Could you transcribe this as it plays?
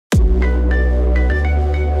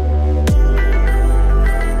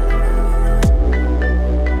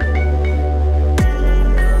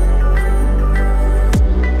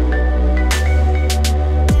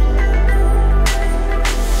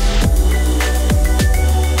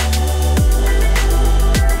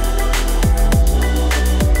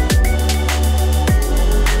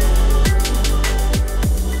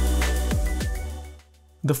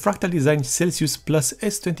The Fractal Design Celsius Plus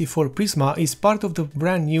S24 Prisma is part of the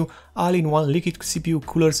brand new all-in-one liquid CPU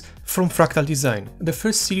coolers from Fractal Design. The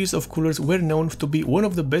first series of coolers were known to be one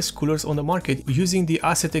of the best coolers on the market using the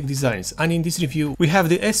Acetic designs, and in this review we have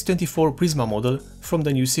the S24 Prisma model from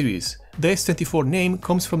the new series. The S24 name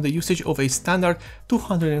comes from the usage of a standard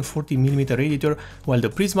 240mm radiator, while the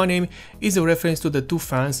Prisma name is a reference to the two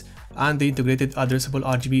fans and the integrated addressable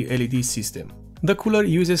RGB LED system. The cooler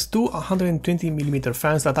uses two 120mm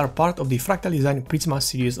fans that are part of the Fractal Design Prisma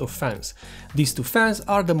series of fans. These two fans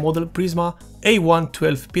are the model Prisma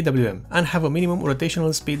A112 PWM and have a minimum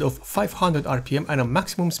rotational speed of 500 RPM and a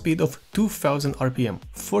maximum speed of 2000 RPM.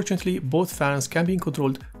 Fortunately, both fans can be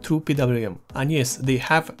controlled through PWM, and yes, they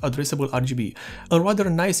have addressable RGB. A rather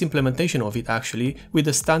nice implementation of it actually, with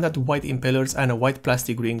the standard white impellers and a white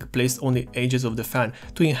plastic ring placed on the edges of the fan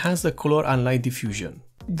to enhance the color and light diffusion.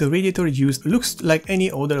 The radiator used looks like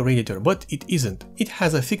any other radiator, but it isn't. It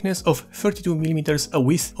has a thickness of 32mm, a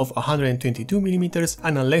width of 122mm,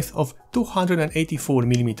 and a length of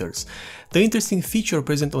 284mm. The interesting feature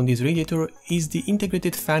present on this radiator is the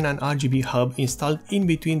integrated fan and RGB hub installed in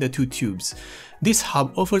between the two tubes. This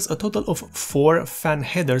hub offers a total of 4 fan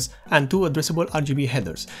headers and 2 addressable RGB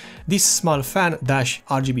headers. This small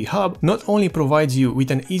fan-RGB hub not only provides you with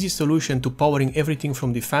an easy solution to powering everything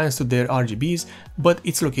from the fans to their RGBs, but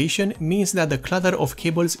its location means that the clutter of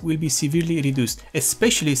cables will be severely reduced,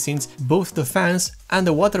 especially since both the fans and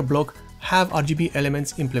the water block have RGB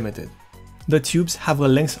elements implemented. The tubes have a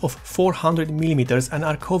length of 400mm and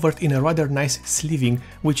are covered in a rather nice sleeving,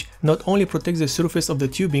 which not only protects the surface of the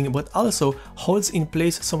tubing but also holds in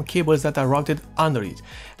place some cables that are routed under it.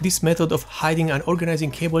 This method of hiding and organizing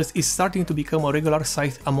cables is starting to become a regular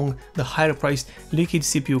sight among the higher priced liquid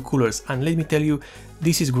CPU coolers, and let me tell you,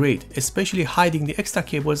 this is great, especially hiding the extra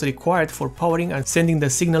cables required for powering and sending the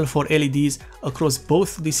signal for LEDs across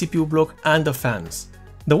both the CPU block and the fans.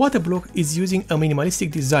 The water block is using a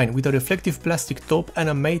minimalistic design with a reflective plastic top and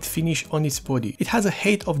a matte finish on its body. It has a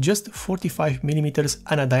height of just 45mm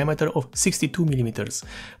and a diameter of 62mm.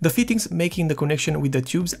 The fittings making the connection with the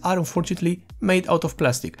tubes are unfortunately made out of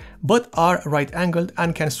plastic, but are right angled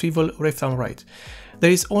and can swivel left and right. There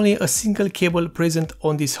is only a single cable present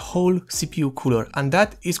on this whole CPU cooler, and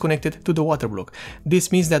that is connected to the water block.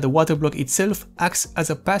 This means that the water block itself acts as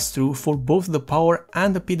a pass-through for both the power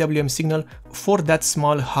and the PWM signal for that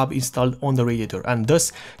small hub installed on the radiator, and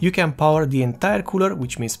thus you can power the entire cooler,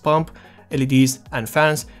 which means pump, LEDs and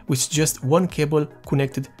fans, with just one cable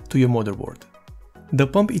connected to your motherboard. The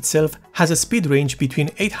pump itself has a speed range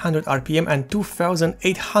between 800 RPM and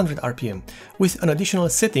 2800 RPM, with an additional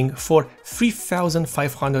setting for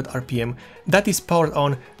 3500 RPM that is powered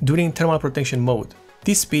on during thermal protection mode.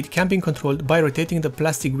 This speed can be controlled by rotating the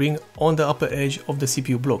plastic ring on the upper edge of the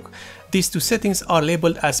CPU block. These two settings are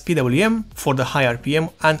labeled as PWM for the high RPM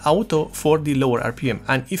and Auto for the lower RPM,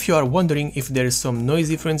 and if you are wondering if there is some noise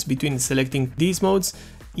difference between selecting these modes,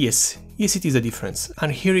 yes, it is a difference,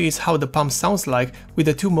 and here is how the pump sounds like with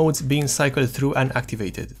the two modes being cycled through and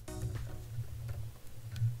activated.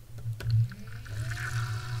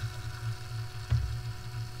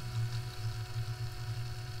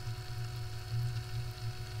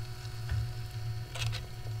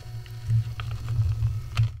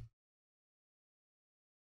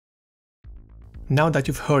 Now that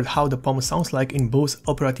you've heard how the pump sounds like in both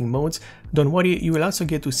operating modes, don't worry, you will also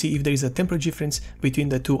get to see if there is a temperature difference between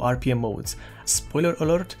the two RPM modes. Spoiler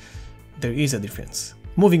alert, there is a difference.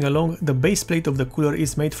 Moving along, the base plate of the cooler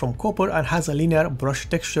is made from copper and has a linear brush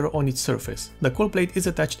texture on its surface. The cold plate is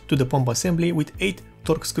attached to the pump assembly with 8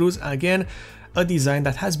 Torx screws, again a design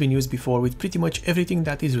that has been used before with pretty much everything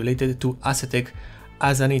that is related to Acetic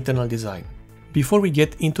as an internal design. Before we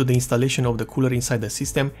get into the installation of the cooler inside the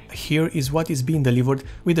system, here is what is being delivered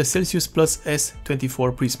with the Celsius Plus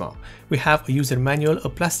S24 Prisma. We have a user manual, a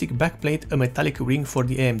plastic backplate, a metallic ring for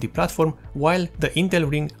the AMD platform, while the Intel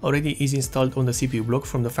ring already is installed on the CPU block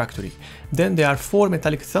from the factory. Then there are 4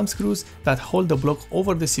 metallic thumb screws that hold the block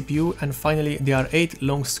over the CPU, and finally there are 8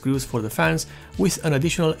 long screws for the fans, with an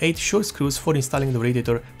additional 8 short screws for installing the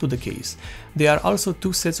radiator to the case. There are also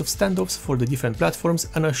 2 sets of standoffs for the different platforms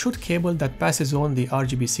and a short cable that passes on the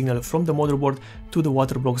RGB signal from the motherboard to the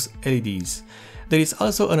water block's LEDs. There is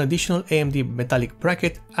also an additional AMD metallic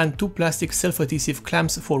bracket and 2 plastic self-adhesive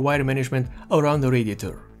clamps for wire management around the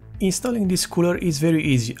radiator. Installing this cooler is very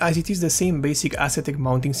easy, as it is the same basic Acetic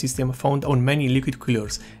mounting system found on many liquid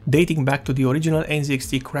coolers, dating back to the original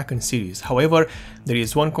NZXT Kraken series. However, there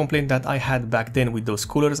is one complaint that I had back then with those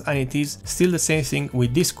coolers, and it is still the same thing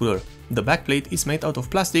with this cooler. The backplate is made out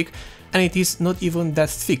of plastic, and it is not even that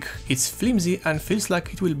thick. It's flimsy and feels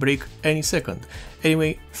like it will break any second.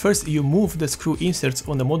 Anyway, first you move the screw inserts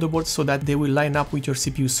on the motherboard so that they will line up with your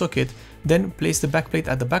CPU socket, then place the backplate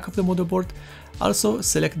at the back of the motherboard. Also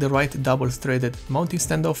select the right double-threaded mounting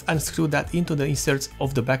standoff and screw that into the inserts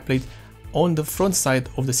of the backplate on the front side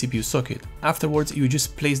of the CPU socket. Afterwards, you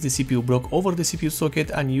just place the CPU block over the CPU socket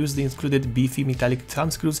and use the included beefy metallic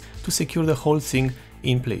thumb screws to secure the whole thing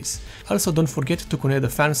in place. Also, don't forget to connect the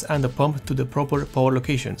fans and the pump to the proper power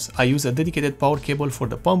locations. I use a dedicated power cable for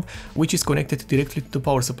the pump, which is connected directly to the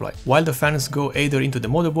power supply, while the fans go either into the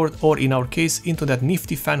motherboard or, in our case, into that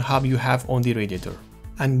nifty fan hub you have on the radiator.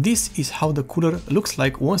 And this is how the cooler looks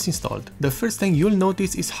like once installed. The first thing you'll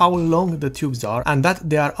notice is how long the tubes are and that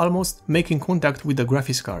they are almost making contact with the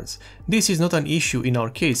graphics cards. This is not an issue in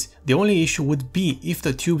our case. The only issue would be if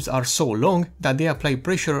the tubes are so long that they apply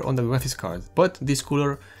pressure on the graphics card, but this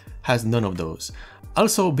cooler has none of those.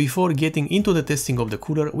 Also, before getting into the testing of the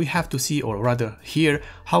cooler, we have to see, or rather hear,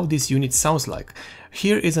 how this unit sounds like.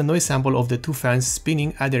 Here is a noise sample of the two fans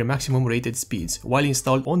spinning at their maximum rated speeds, while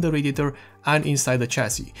installed on the radiator and inside the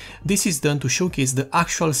chassis. This is done to showcase the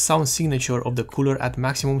actual sound signature of the cooler at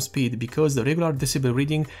maximum speed, because the regular decibel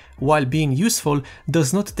reading, while being useful,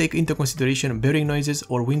 does not take into consideration bearing noises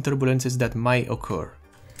or wind turbulences that might occur.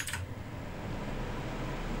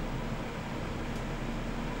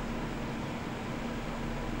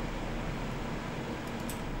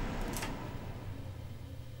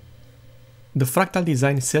 The Fractal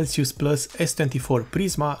Design Celsius Plus S24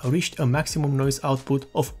 Prisma reached a maximum noise output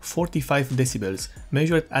of 45 decibels,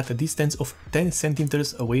 measured at a distance of 10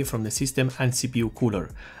 centimeters away from the system and CPU cooler,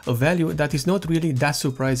 a value that is not really that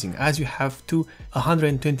surprising as you have two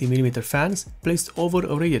 120mm fans placed over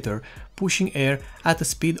a radiator pushing air at a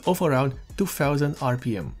speed of around 2000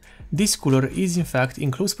 RPM. This cooler is in fact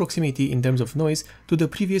in close proximity in terms of noise to the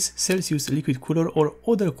previous Celsius liquid cooler or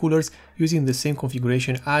other coolers using the same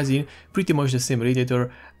configuration, as in pretty much the same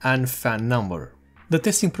radiator and fan number. The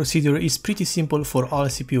testing procedure is pretty simple for all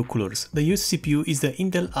CPU coolers. The used CPU is the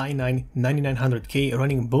Intel i9-9900K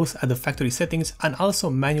running both at the factory settings and also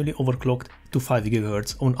manually overclocked to 5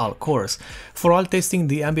 GHz on all cores. For all testing,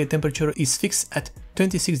 the ambient temperature is fixed at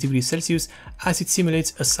 26 degrees Celsius as it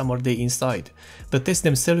simulates a summer day inside. The tests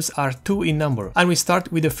themselves are two in number, and we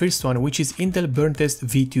start with the first one, which is Intel Burn Test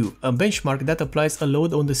V2, a benchmark that applies a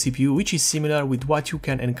load on the CPU which is similar with what you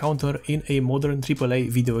can encounter in a modern AAA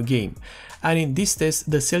video game. And in this test,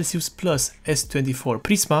 the Celsius Plus S24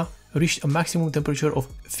 Prisma reached a maximum temperature of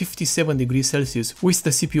 57 degrees Celsius with the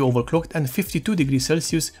CPU overclocked and 52 degrees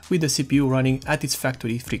Celsius with the CPU running at its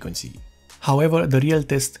factory frequency. However, the real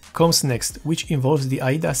test comes next, which involves the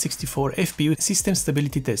AIDA64 FPU system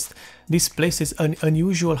stability test. This places an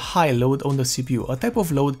unusual high load on the CPU, a type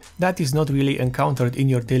of load that is not really encountered in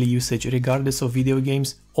your daily usage regardless of video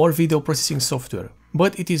games or video processing software.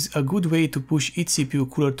 But it is a good way to push each CPU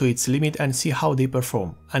cooler to its limit and see how they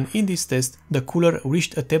perform. And in this test, the cooler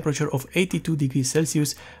reached a temperature of 82 degrees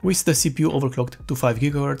Celsius with the CPU overclocked to 5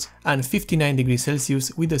 GHz and 59 degrees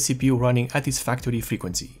Celsius with the CPU running at its factory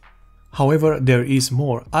frequency. However, there is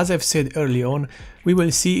more. As I've said early on, we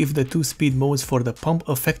will see if the two speed modes for the pump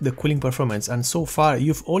affect the cooling performance, and so far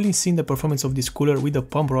you've only seen the performance of this cooler with the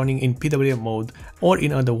pump running in PWM mode, or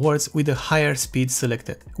in other words, with the higher speed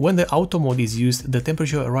selected. When the auto mode is used, the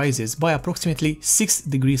temperature rises by approximately 6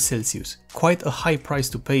 degrees Celsius, quite a high price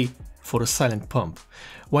to pay for a silent pump.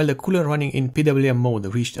 While the cooler running in PWM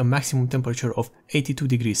mode reached a maximum temperature of 82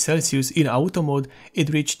 degrees Celsius, in auto mode it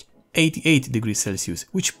reached 88 degrees Celsius,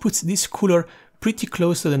 which puts this cooler pretty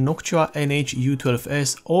close to the Noctua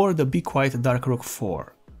NH-U12S or the Be Quiet Dark Rock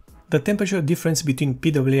 4. The temperature difference between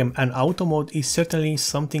PWM and auto mode is certainly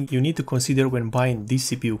something you need to consider when buying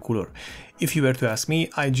this CPU cooler. If you were to ask me,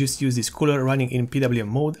 I just use this cooler running in PWM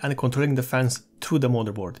mode and controlling the fans through the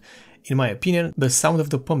motherboard. In my opinion, the sound of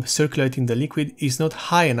the pump circulating the liquid is not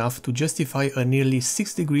high enough to justify a nearly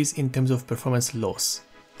 6 degrees in terms of performance loss.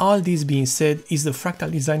 All this being said, is the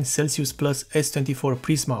Fractal Design Celsius Plus S24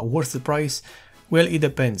 Prisma worth the price? Well, it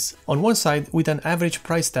depends. On one side, with an average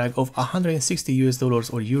price tag of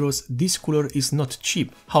 $160 or euros, this cooler is not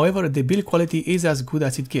cheap. However, the build quality is as good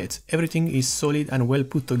as it gets. Everything is solid and well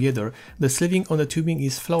put together, the sleeving on the tubing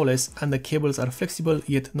is flawless and the cables are flexible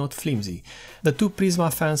yet not flimsy. The two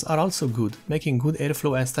Prisma fans are also good, making good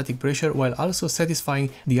airflow and static pressure while also satisfying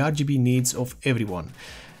the RGB needs of everyone.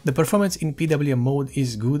 The performance in PWM mode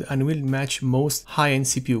is good and will match most high-end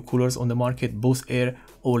CPU coolers on the market, both air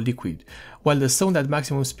or liquid, while the sound at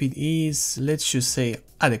maximum speed is, let's just say,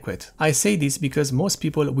 adequate. I say this because most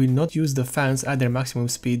people will not use the fans at their maximum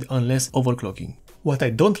speed unless overclocking. What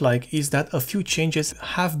I don't like is that a few changes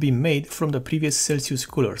have been made from the previous Celsius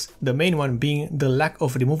coolers, the main one being the lack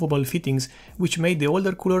of removable fittings, which made the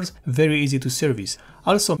older coolers very easy to service.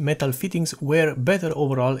 Also, metal fittings were better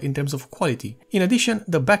overall in terms of quality. In addition,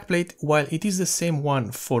 the backplate, while it is the same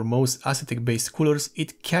one for most acetic-based coolers,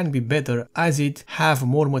 it can be better as it have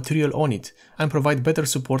more material on it and provide better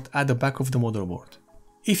support at the back of the motherboard.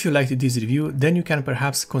 If you liked this review, then you can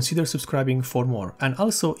perhaps consider subscribing for more. And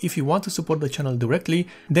also, if you want to support the channel directly,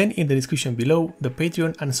 then in the description below, the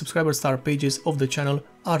Patreon and subscriber star pages of the channel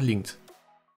are linked.